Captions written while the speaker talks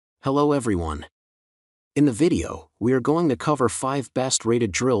Hello everyone. In the video, we are going to cover 5 best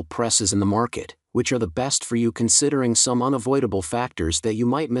rated drill presses in the market, which are the best for you considering some unavoidable factors that you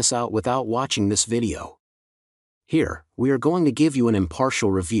might miss out without watching this video. Here, we are going to give you an impartial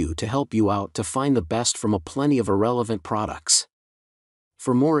review to help you out to find the best from a plenty of irrelevant products.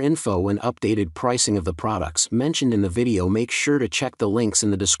 For more info and updated pricing of the products mentioned in the video, make sure to check the links in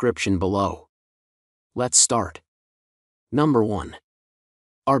the description below. Let's start. Number 1.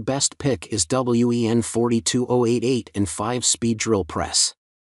 Our best pick is WEN 42088 and 5-speed drill press.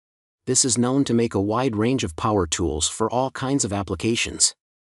 This is known to make a wide range of power tools for all kinds of applications.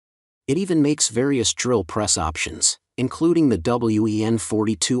 It even makes various drill press options, including the WEN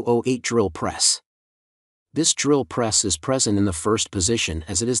 4208 drill press. This drill press is present in the first position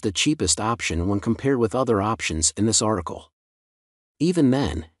as it is the cheapest option when compared with other options in this article. Even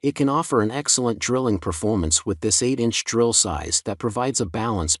then, it can offer an excellent drilling performance with this 8-inch drill size that provides a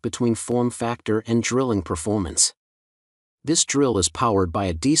balance between form factor and drilling performance. This drill is powered by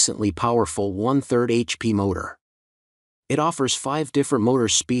a decently powerful 1/3 HP motor. It offers 5 different motor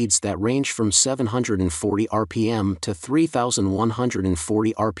speeds that range from 740 RPM to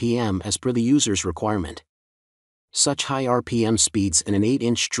 3140 RPM as per the user's requirement. Such high RPM speeds in an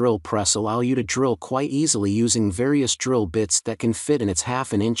 8-inch drill press allow you to drill quite easily using various drill bits that can fit in its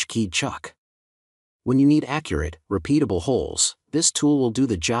 1/2 inch keyed chuck. When you need accurate, repeatable holes, this tool will do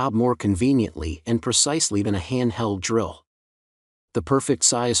the job more conveniently and precisely than a handheld drill. The perfect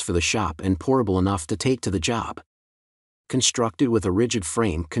size for the shop and portable enough to take to the job. Constructed with a rigid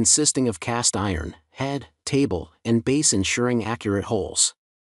frame consisting of cast iron, head, table, and base ensuring accurate holes.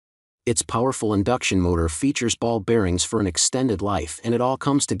 Its powerful induction motor features ball bearings for an extended life, and it all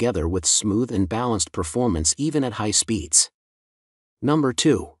comes together with smooth and balanced performance even at high speeds. Number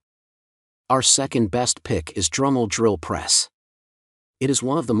 2. Our second best pick is Dremel Drill Press. It is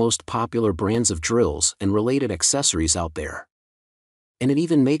one of the most popular brands of drills and related accessories out there. And it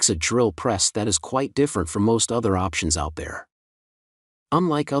even makes a drill press that is quite different from most other options out there.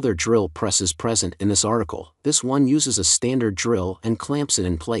 Unlike other drill presses present in this article, this one uses a standard drill and clamps it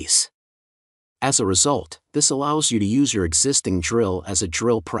in place. As a result, this allows you to use your existing drill as a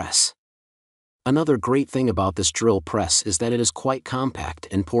drill press. Another great thing about this drill press is that it is quite compact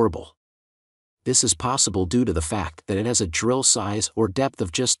and portable. This is possible due to the fact that it has a drill size or depth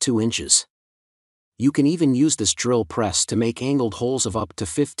of just 2 inches. You can even use this drill press to make angled holes of up to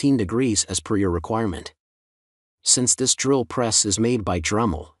 15 degrees as per your requirement. Since this drill press is made by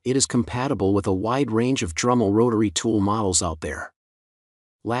Dremel, it is compatible with a wide range of Dremel rotary tool models out there.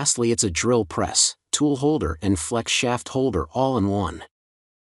 Lastly, it's a drill press, tool holder and flex shaft holder all in one.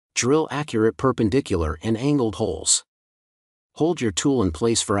 Drill accurate perpendicular and angled holes. Hold your tool in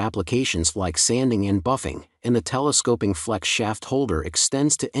place for applications like sanding and buffing, and the telescoping flex shaft holder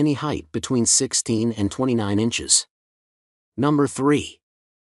extends to any height between 16 and 29 inches. Number 3.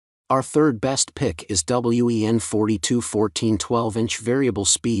 Our third best pick is WEN 4214 12-inch variable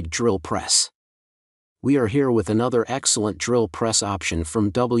speed drill press. We are here with another excellent drill press option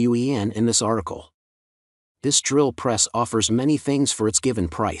from WEN in this article. This drill press offers many things for its given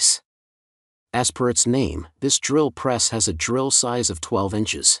price. As per its name, this drill press has a drill size of 12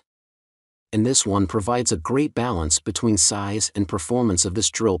 inches. And this one provides a great balance between size and performance of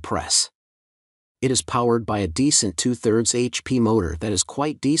this drill press. It is powered by a decent 2/3 HP motor that is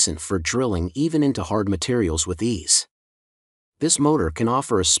quite decent for drilling even into hard materials with ease. This motor can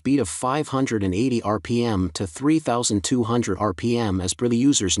offer a speed of 580 RPM to 3200 RPM as per the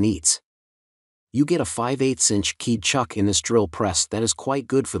user's needs. You get a 5/8 inch keyed chuck in this drill press that is quite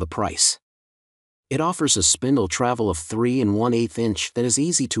good for the price. It offers a spindle travel of 3 1/8 inch that is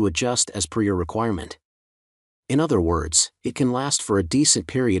easy to adjust as per your requirement. In other words, it can last for a decent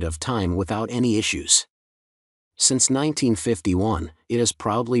period of time without any issues. Since 1951, it has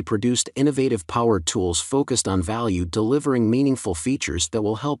proudly produced innovative power tools focused on value, delivering meaningful features that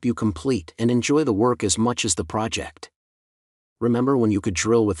will help you complete and enjoy the work as much as the project. Remember when you could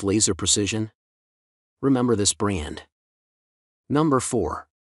drill with laser precision? Remember this brand. Number 4.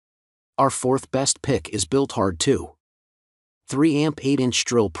 Our fourth best pick is Built Hard 2. 3-amp 8-inch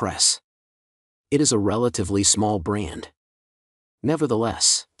drill press. It is a relatively small brand.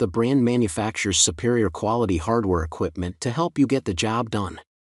 Nevertheless, the brand manufactures superior quality hardware equipment to help you get the job done.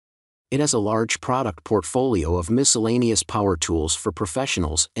 It has a large product portfolio of miscellaneous power tools for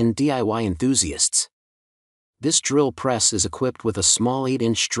professionals and DIY enthusiasts. This drill press is equipped with a small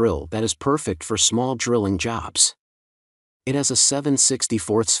 8-inch drill that is perfect for small drilling jobs. It has a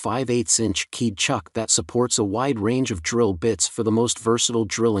 7/64 5/8 inch keyed chuck that supports a wide range of drill bits for the most versatile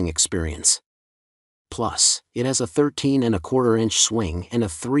drilling experience. Plus, it has a 13¼ inch swing and a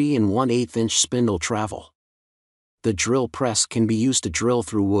 3 1/8 inch spindle travel. The drill press can be used to drill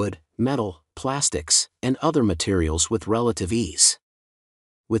through wood, metal, plastics, and other materials with relative ease.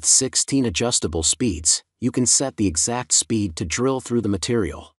 With 16 adjustable speeds, you can set the exact speed to drill through the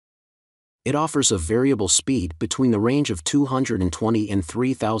material. It offers a variable speed between the range of 220 and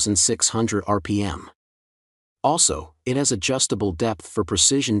 3,600 RPM. Also, it has adjustable depth for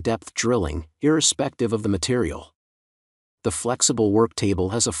precision depth drilling, irrespective of the material. The flexible work table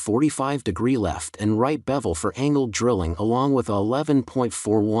has a 45-degree left and right bevel for angled drilling along with a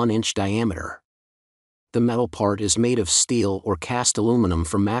 11.41-inch diameter. The metal part is made of steel or cast aluminum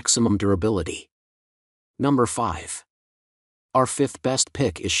for maximum durability. Number 5. Our fifth best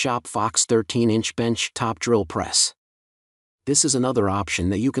pick is ShopFox 13-inch Benchtop Drill Press. This is another option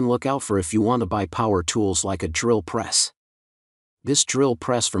that you can look out for if you want to buy power tools like a drill press. This drill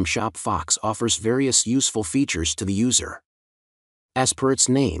press from ShopFox offers various useful features to the user. As per its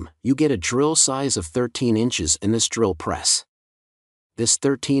name, you get a drill size of 13 inches in this drill press. This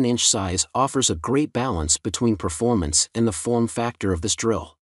 13-inch size offers a great balance between performance and the form factor of this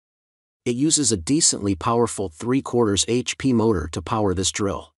drill. It uses a decently powerful 3/4 HP motor to power this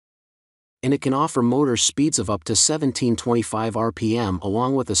drill. And it can offer motor speeds of up to 1725 RPM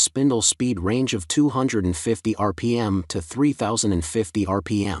along with a spindle speed range of 250 RPM to 3050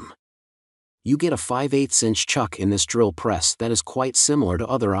 RPM. You get a 5/8-inch chuck in this drill press that is quite similar to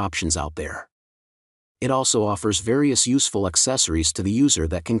other options out there. It also offers various useful accessories to the user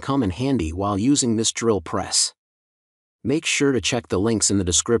that can come in handy while using this drill press. Make sure to check the links in the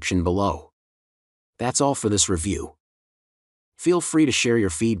description below. That's all for this review. Feel free to share your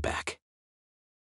feedback.